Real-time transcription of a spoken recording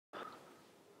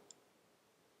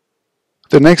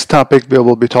The next topic we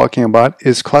will be talking about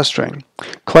is clustering.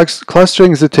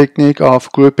 Clustering is a technique of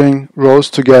grouping rows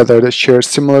together that share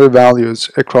similar values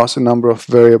across a number of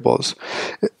variables.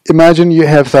 Imagine you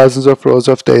have thousands of rows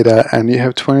of data and you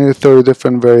have 20 to 30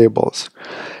 different variables.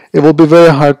 It will be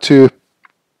very hard to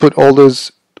put all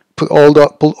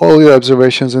your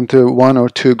observations into one or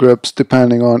two groups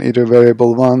depending on either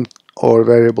variable 1 or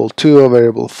variable 2 or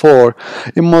variable 4.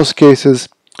 In most cases,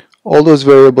 all those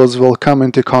variables will come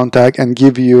into contact and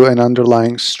give you an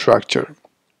underlying structure.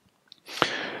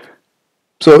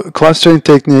 So clustering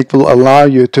technique will allow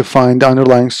you to find the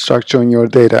underlying structure in your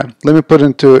data. Let me put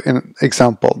into an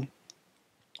example.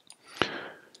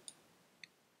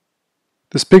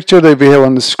 This picture that we have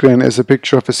on the screen is a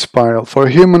picture of a spiral. For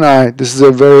a human eye, this is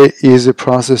a very easy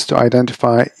process to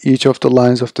identify each of the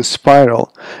lines of the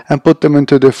spiral and put them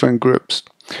into different groups.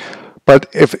 But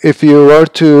if you were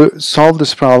to solve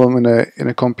this problem in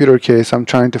a computer case, I'm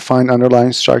trying to find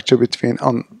underlying structure between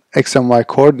x and y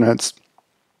coordinates.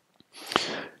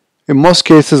 In most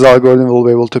cases, algorithm will be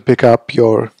able to pick up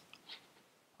your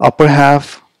upper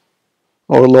half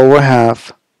or lower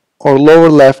half or lower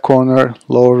left corner,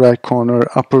 lower right corner,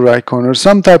 upper right corner,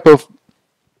 some type of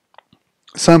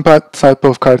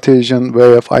Cartesian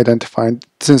way of identifying,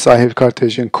 since I have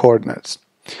Cartesian coordinates.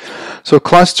 So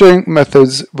clustering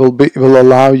methods will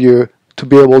allow you to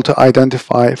be able to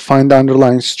find the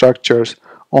underlying structures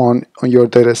on your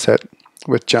data set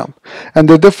with JMP. And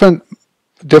the different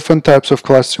types of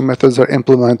clustering methods are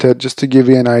implemented. Just to give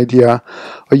you an idea,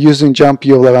 using JMP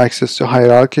you will have access to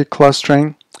hierarchical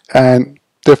clustering and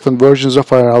different versions of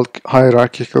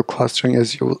hierarchical clustering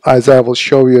as I will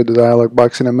show you the dialog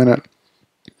box in a minute.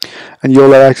 And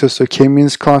you'll have access to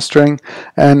kmeans clustering,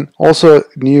 and also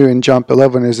new in JMP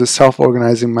 11 is the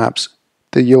self-organizing maps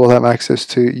that you will have access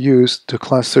to use to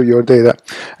cluster your data.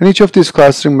 And each of these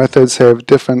clustering methods have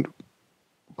different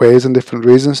ways and different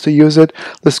reasons to use it.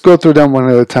 Let's go through them one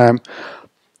at a time.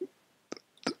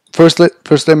 First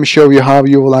let me show you how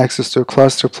you will access to a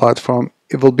cluster platform.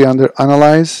 It will be under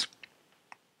Analyze,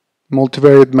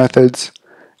 Multivariate Methods,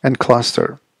 and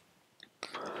Cluster.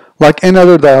 Like any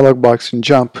other dialog box in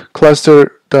JMP,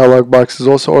 cluster dialog box is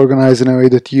also organized in a way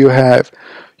that you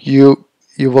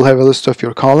will have a list of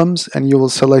your columns and you will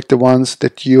select the ones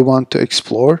that you want to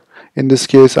explore. In this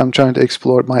case, I'm trying to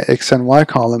explore my X and Y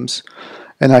columns,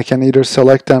 and I can either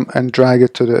select them and drag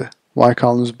it to the Y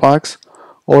columns box,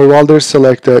 or while they're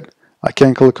selected, I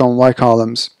can click on Y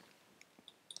columns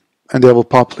and they will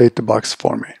populate the box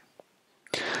for me.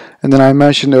 And then I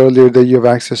mentioned earlier that you have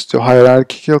access to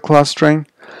hierarchical clustering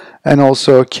and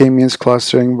also kmeans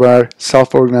clustering, where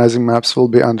self-organizing maps will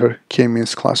be under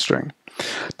kmeans clustering.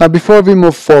 Now before we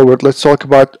move forward, let's talk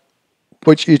about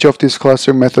which each of these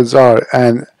clustering methods are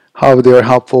and how they are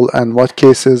helpful and what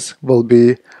cases will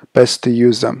be best to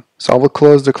use them. So I will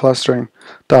close the clustering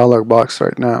dialog box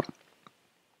right now.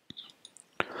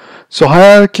 So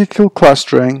hierarchical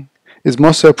clustering is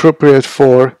most appropriate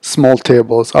for small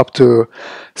tables up to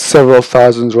several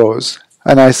thousand rows.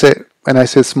 And when I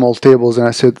say small tables, and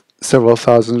I said several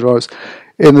thousand rows,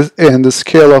 in the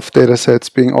scale of data sets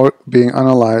being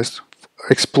analyzed,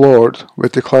 explored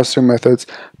with the clustering methods,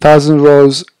 1,000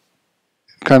 rows,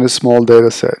 kind of small data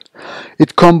set.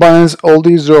 It combines all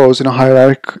these rows in a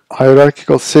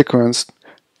hierarchical sequence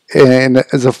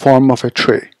as a form of a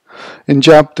tree. In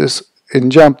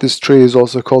JMP, this tree is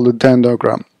also called a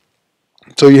dendogram.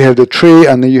 So you have the tree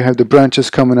and then you have the branches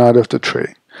coming out of the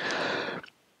tree.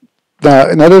 Now,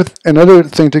 another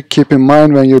thing to keep in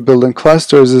mind when you're building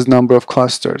clusters is number of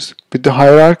clusters. With the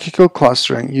hierarchical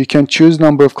clustering, you can choose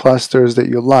number of clusters that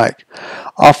you like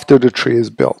after the tree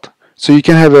is built. So you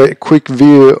can have a quick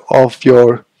view of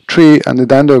your tree and the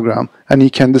dendrogram, and you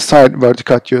can decide where to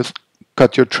cut your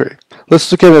tree.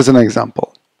 Let's look at it as an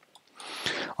example.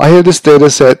 I have this data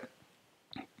set,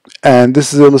 and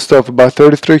this is a list of about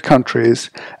 33 countries,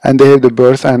 and they have the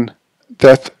birth and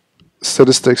death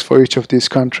statistics for each of these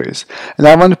countries. And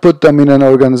I want to put them in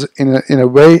a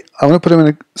way. I want to put them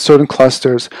in certain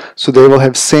clusters so they will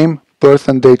have same birth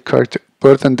and death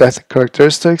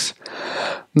characteristics,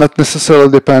 not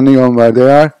necessarily depending on where they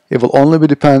are. It will only be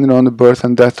depending on the birth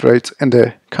and death rates in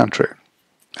the country.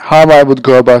 How I would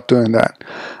go about doing that?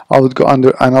 I would go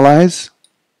under Analyze,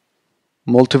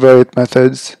 Multivariate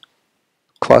Methods,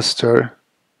 Cluster,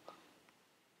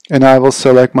 and I will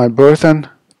select my birth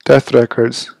and death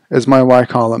records as my Y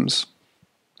columns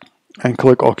and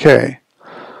click OK.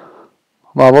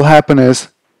 What will happen is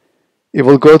it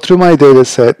will go through my data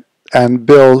set and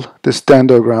build this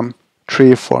dendrogram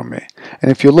tree for me.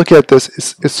 And if you look at this,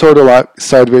 it's sort of like a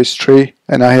sideways tree,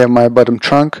 and I have my bottom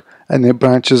trunk, and it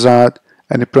branches out,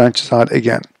 and it branches out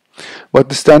again. What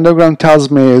this dendrogram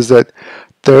tells me is that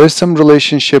there is some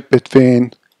relationship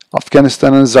between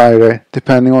Afghanistan and Zaire,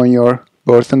 depending on your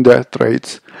birth and death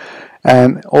rates,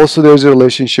 and also there's a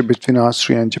relationship between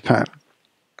Austria and Japan.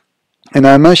 And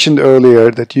I mentioned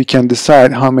earlier that you can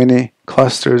decide how many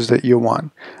clusters that you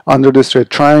want. Under this red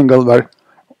triangle, where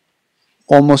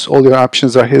almost all your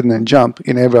options are hidden in JMP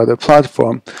in every other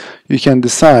platform, you can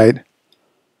decide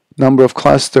number of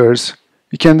clusters.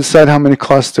 You can decide how many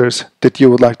clusters that you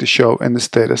would like to show in this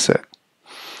data set.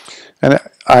 And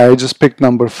I just picked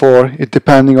number 4. It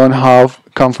depending on how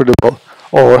comfortable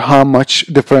or how much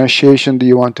differentiation do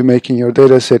you want to make in your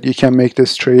data set, you can make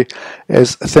this tree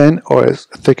as thin or as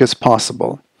thick as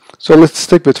possible. So let's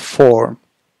stick with 4.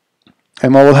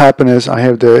 And what will happen is I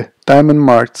have the diamond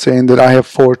marked saying that I have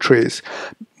 4 trees.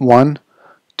 1,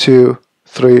 2,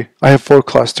 3. I have 4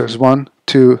 clusters. 1,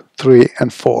 2, 3,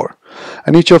 and 4.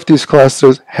 And each of these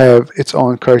clusters have its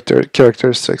own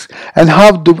characteristics. And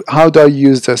how do I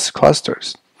use these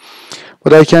clusters?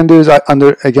 What I can do is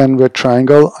under, again, red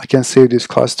triangle, I can save these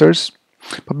clusters.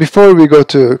 But before we go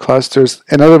to clusters,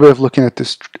 another way of looking at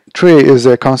this tree is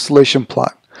a constellation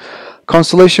plot.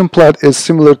 Constellation plot is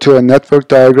similar to a network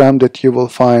diagram that you will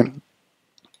find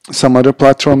some other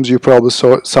platforms. You probably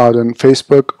saw it on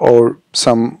Facebook or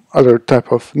some other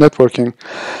type of networking.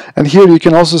 And here you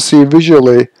can also see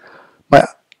visually my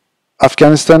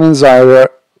Afghanistan and Zaire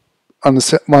on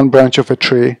one branch of a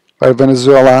tree, where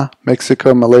Venezuela,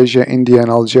 Mexico, Malaysia, India, and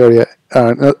Algeria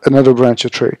are another branch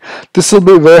of tree. This will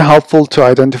be very helpful to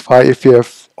identify if you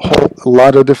have a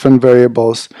lot of different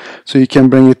variables, so you can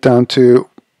bring it down to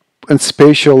a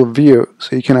spatial view,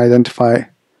 so you can identify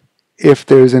if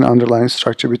there is an underlying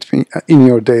structure in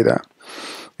your data.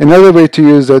 Another way to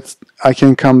use that, I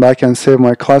can come back and save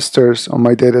my clusters on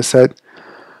my data set,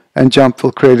 and JMP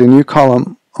will create a new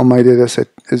column on my data set,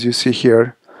 as you see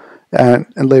here, and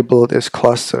label it as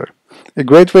cluster. A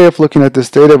great way of looking at this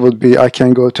data would be I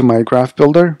can go to my graph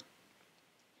builder.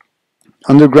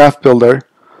 Under graph builder,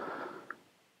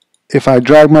 if I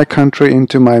drag my country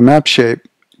into my map shape,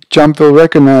 JMP will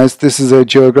recognize this is a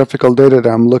geographical data that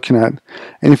I'm looking at.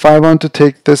 And if I want to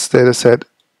take this data set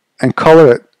and color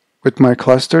it with my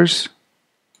clusters,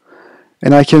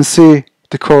 and I can see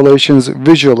the correlations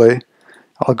visually,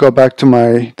 I'll go back to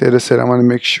my data set. I want to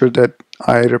make sure that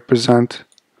I represent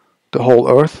the whole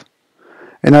Earth.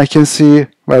 And I can see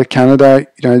where Canada,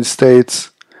 United States,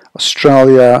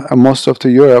 Australia, and most of the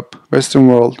Europe, Western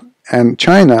world, and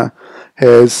China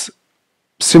has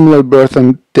similar birth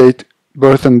and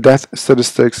death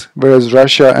statistics, whereas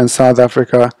Russia and South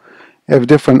Africa have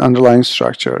different underlying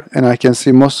structure. And I can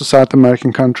see most of South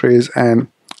American countries and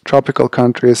tropical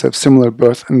countries have similar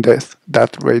birth and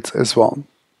death rates as well.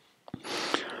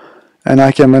 And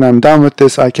when I'm done with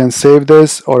this, I can save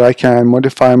this, or I can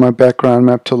modify my background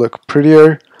map to look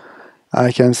prettier.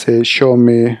 I can say show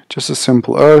me just a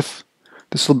simple Earth.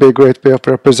 This will be a great way of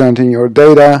representing your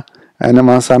data, and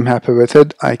once I'm happy with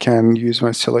it, I can use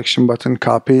my selection button,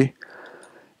 copy,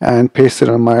 and paste it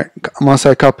on once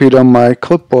I copy it on my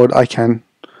clipboard, I can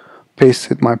paste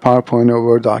it in my PowerPoint or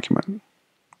Word document.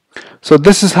 So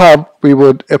this is how we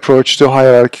would approach to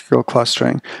hierarchical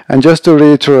clustering. And just to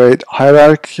reiterate,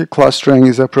 hierarchical clustering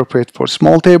is appropriate for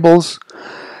small tables,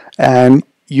 and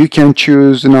you can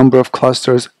choose the number of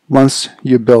clusters once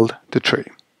you build the tree.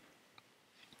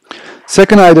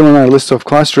 Second item on our list of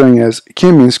clustering is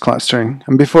kmeans clustering.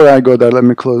 And before I go there, let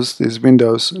me close these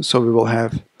windows so we will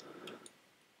have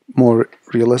more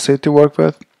real estate to work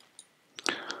with.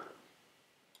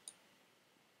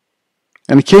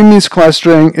 And kmeans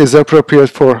clustering is appropriate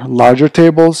for larger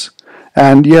tables,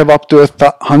 and you have up to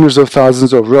hundreds of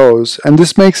thousands of rows, and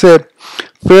this makes a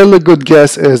fairly good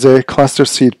guess as a cluster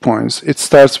seed points. It'll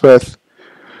start with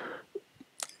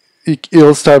a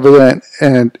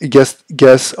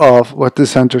guess of what the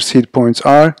center seed points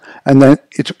are, and then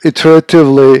it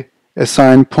iteratively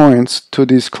assign points to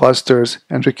these clusters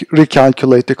and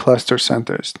recalculate the cluster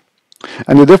centers.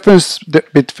 And the difference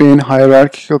between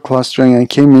hierarchical clustering and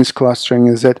kmeans clustering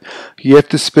is that you have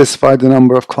to specify the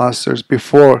number of clusters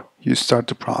before you start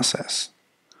the process.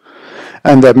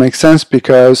 And that makes sense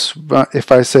because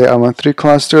if I say I want 3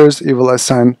 clusters, it will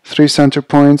assign 3 center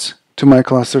points to my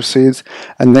cluster seeds,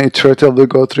 and then iteratively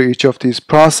go through each of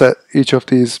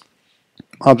these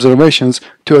observations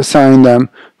to assign them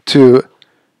to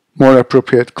more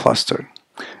appropriate cluster.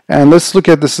 And let's look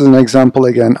at this as an example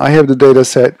again. I have the data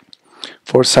set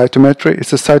for cytometry.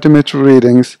 It's the cytometry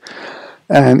readings,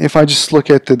 and if I just look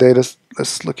at the data,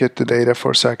 let's look at the data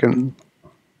for a second.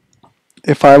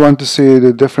 If I want to see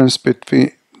the difference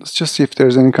between, let's just see if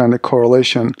there's any kind of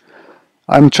correlation.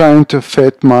 I'm trying to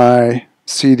fit my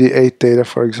CD8 data,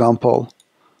 for example,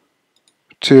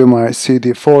 to my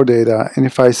CD4 data, and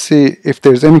if I see if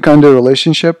there's any kind of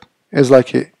relationship, is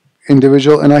like a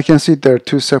individual, and I can see there are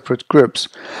two separate groups,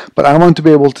 but I want to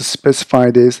be able to specify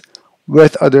this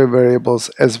with other variables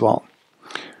as well.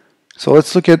 So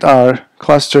let's look at our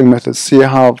clustering methods, see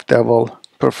how that will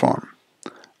perform.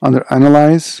 Under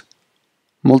Analyze,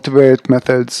 Multivariate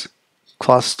Methods,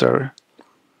 Cluster,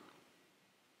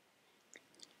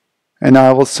 and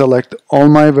I will select all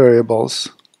my variables,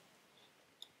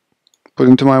 put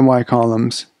into my Y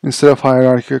columns. Instead of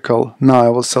hierarchical, now I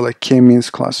will select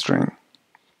kmeans clustering.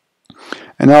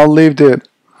 And I will leave the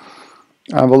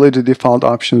default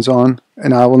options on,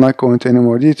 and I will not go into any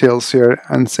more details here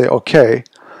and say OK.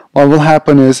 What will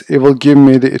happen is it will give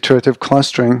me the iterative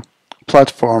clustering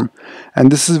platform,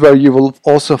 and this is where you will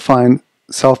also find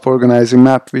self-organizing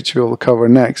map, which we will cover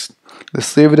next.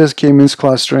 Let's leave it as kmeans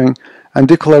clustering, and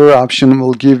declutter option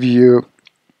will give you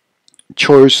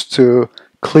choice to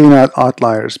clean out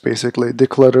outliers, basically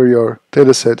declutter your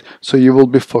dataset, so you will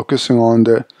be focusing on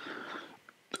the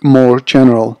more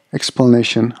general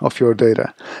explanation of your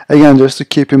data. Again, just to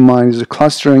keep in mind, the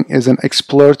clustering is an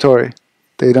exploratory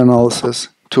data analysis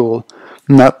tool,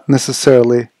 not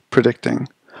necessarily predicting.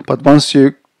 But once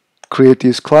you create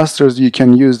these clusters, you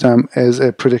can use them as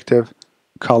a predictive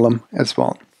column as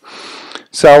well.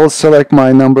 So I will select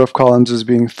my number of columns as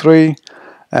being 3,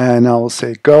 and I will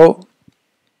say go.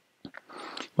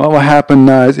 What will happen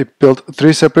now is it built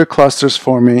 3 separate clusters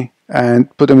for me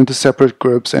and put them into separate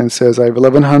groups, and says I have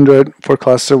 1100 for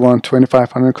cluster 1,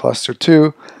 2500 cluster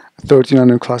 2,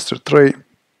 1300 cluster 3.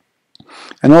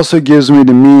 And also gives me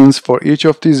the means for each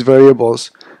of these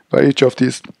variables where each of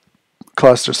these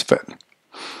clusters fit.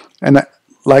 And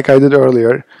like I did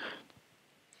earlier,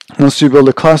 once you build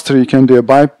a cluster, you can do a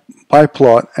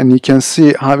biplot, and you can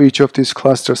see how each of these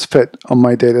clusters fit on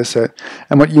my data set.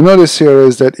 And what you notice here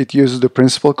is that it uses the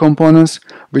principal components,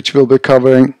 which we'll be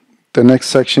covering the next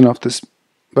section of this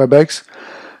WebEx.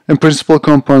 In principal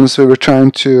components, we were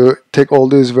trying to take all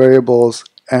these variables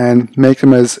and make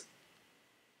them as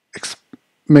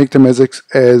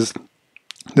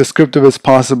descriptive as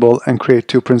possible and create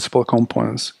 2 principal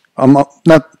components.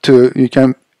 Not 2. You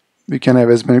can have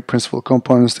as many principal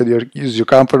components that you're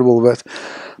comfortable with,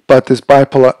 but this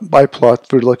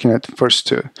biplot we're looking at first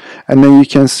 2, and then you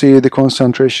can see the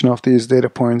concentration of these data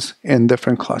points in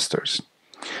different clusters.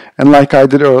 And like I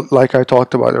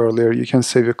talked about earlier, you can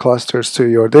save your clusters to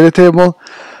your data table.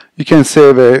 You can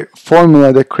save a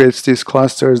formula that creates these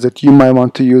clusters that you might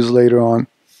want to use later on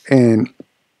in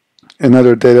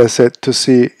another data set to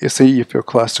see if your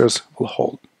clusters will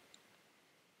hold.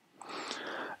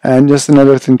 And just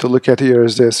another thing to look at here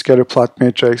is the scatterplot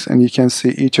matrix, and you can see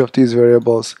each of these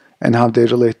variables and how they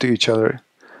relate to each other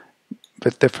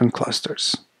with different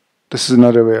clusters. This is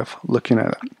another way of looking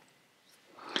at it.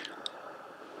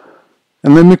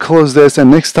 And let me close this,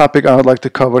 and next topic I would like to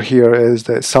cover here is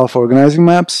the self-organizing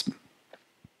maps.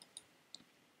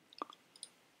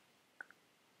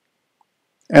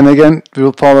 And again, we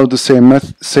will follow the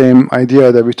same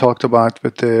idea that we talked about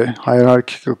with the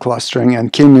hierarchical clustering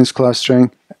and kmeans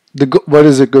clustering. What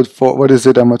is it good for? What is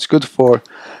it that much good for?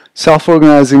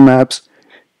 Self-organizing maps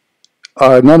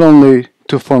are not only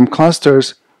to form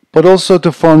clusters, but also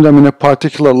to form them in a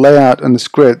particular layout on this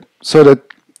grid, so that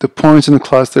the points in the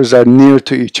clusters are near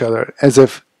to each other, as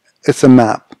if it's a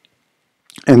map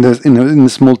in this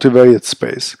multivariate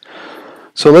space.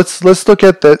 So let's look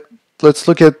at that. Let's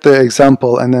look at the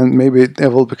example, and then maybe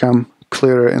it will become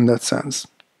clearer in that sense.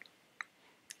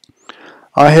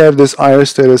 I have this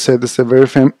IRIS data set. This is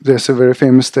a very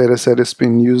famous data set. It's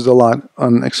been used a lot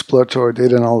on exploratory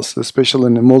data analysis, especially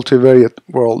in the multivariate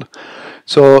world.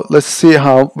 So let's see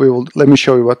how let me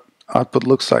show you what output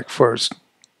looks like first.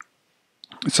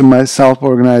 It's in my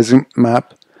self-organizing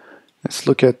map. Let's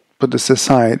put this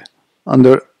aside.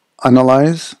 Under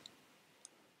Analyze,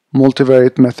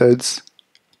 Multivariate Methods,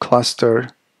 Cluster,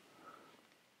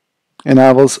 and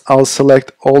I'll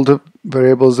select all the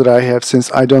variables that I have,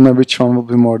 since I don't know which one will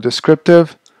be more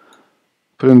descriptive.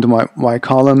 Put into my Y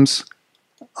columns.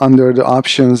 Under the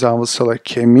options, I will select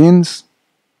kmeans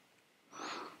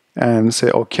and say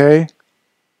OK.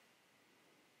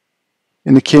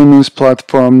 In the kmeans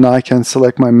platform, now I can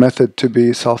select my method to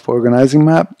be self-organizing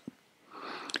map,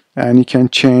 and you can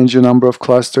change the number of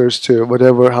clusters to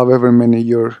however many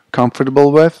you're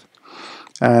comfortable with,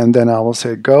 and then I will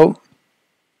say go.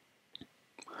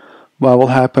 What will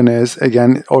happen is,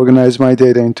 again, organize my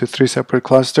data into 3 separate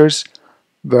clusters,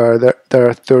 where there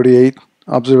are 38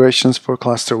 observations for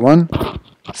cluster 1,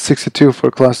 62 for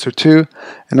cluster 2,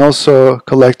 and also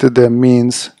collected the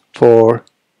means for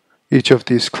each of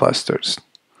these clusters.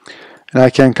 And I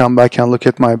can come back and look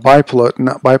at my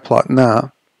biplot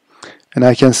now, and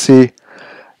I can see,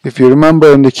 if you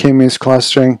remember in the kmeans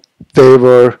clustering, they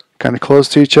were kind of close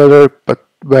to each other but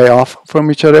way off from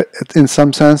each other in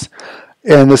some sense.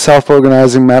 In the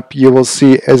self-organizing map, you will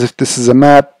see, as if this is a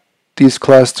map, these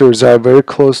clusters are very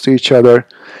close to each other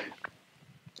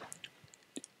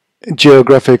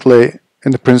geographically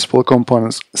in the principal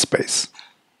components space.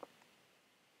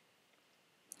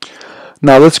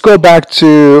 Now let's go back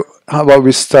to what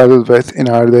we started with in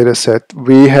our data set.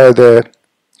 We had a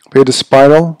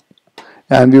spiral,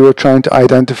 and we were trying to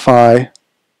identify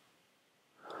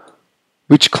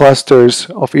which clusters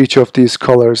of each of these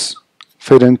colors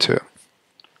fit into.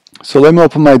 So let me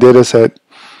open my data set,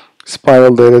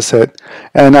 spiral data set,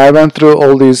 and I went through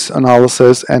all these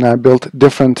analysis, and I built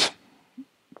different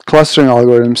clustering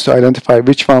algorithms to identify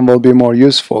which one will be more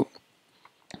useful.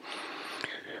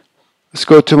 Let's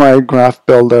go to my graph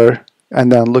builder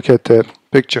and then look at the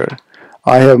picture.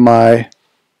 I have my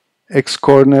x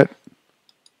coordinate,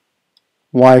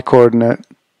 y coordinate.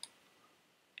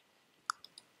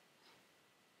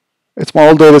 It's my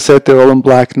old data set, they're all in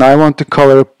black. Now I want to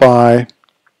color it by,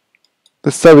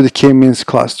 let's start with the k-means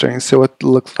clustering, see what it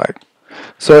looks like.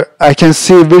 So I can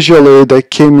see visually that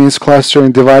k-means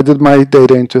clustering divided my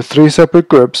data into 3 separate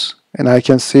groups, and I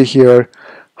can see here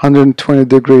 120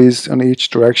 degrees on each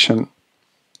direction.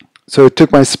 So it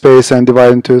took my space and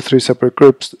divided into 3 separate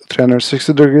groups,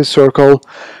 360 degree circle,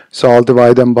 so I'll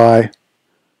divide them by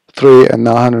 3 and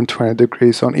now 120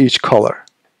 degrees on each color.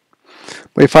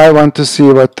 But if I want to see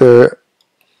what the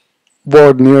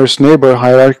word nearest neighbor,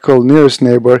 hierarchical nearest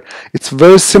neighbor, it's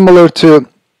very similar to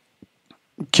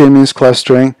k-means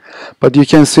clustering, but you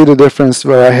can see the difference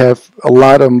where I have a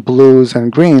lot of blues and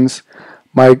greens.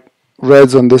 My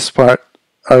reds on this part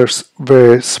are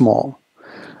very small.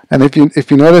 And if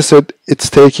you notice it, it's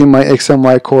taking my x and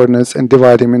y coordinates and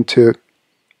dividing them into,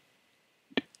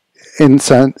 in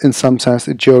some sense,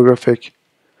 a geographic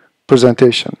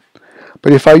presentation.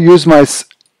 But if I use my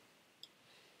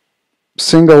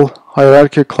single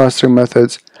hierarchical clustering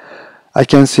methods, I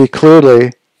can see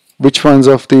clearly which ones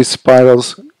of these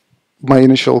spirals my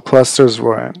initial clusters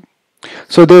were in.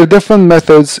 So there are different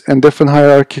methods and different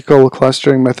hierarchical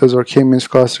clustering methods, or k-means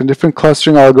clustering. Different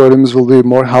clustering algorithms will be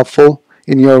more helpful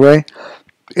in your way,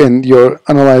 in your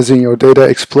analyzing your data,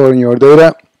 exploring your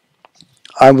data.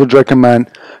 I would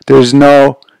recommend, there's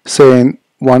no saying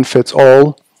one fits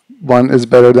all, one is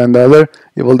better than the other.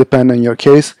 It will depend on your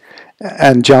case,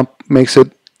 and JMP makes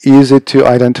it easy to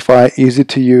identify, easy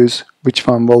to use which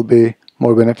one will be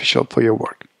more beneficial for your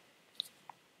work.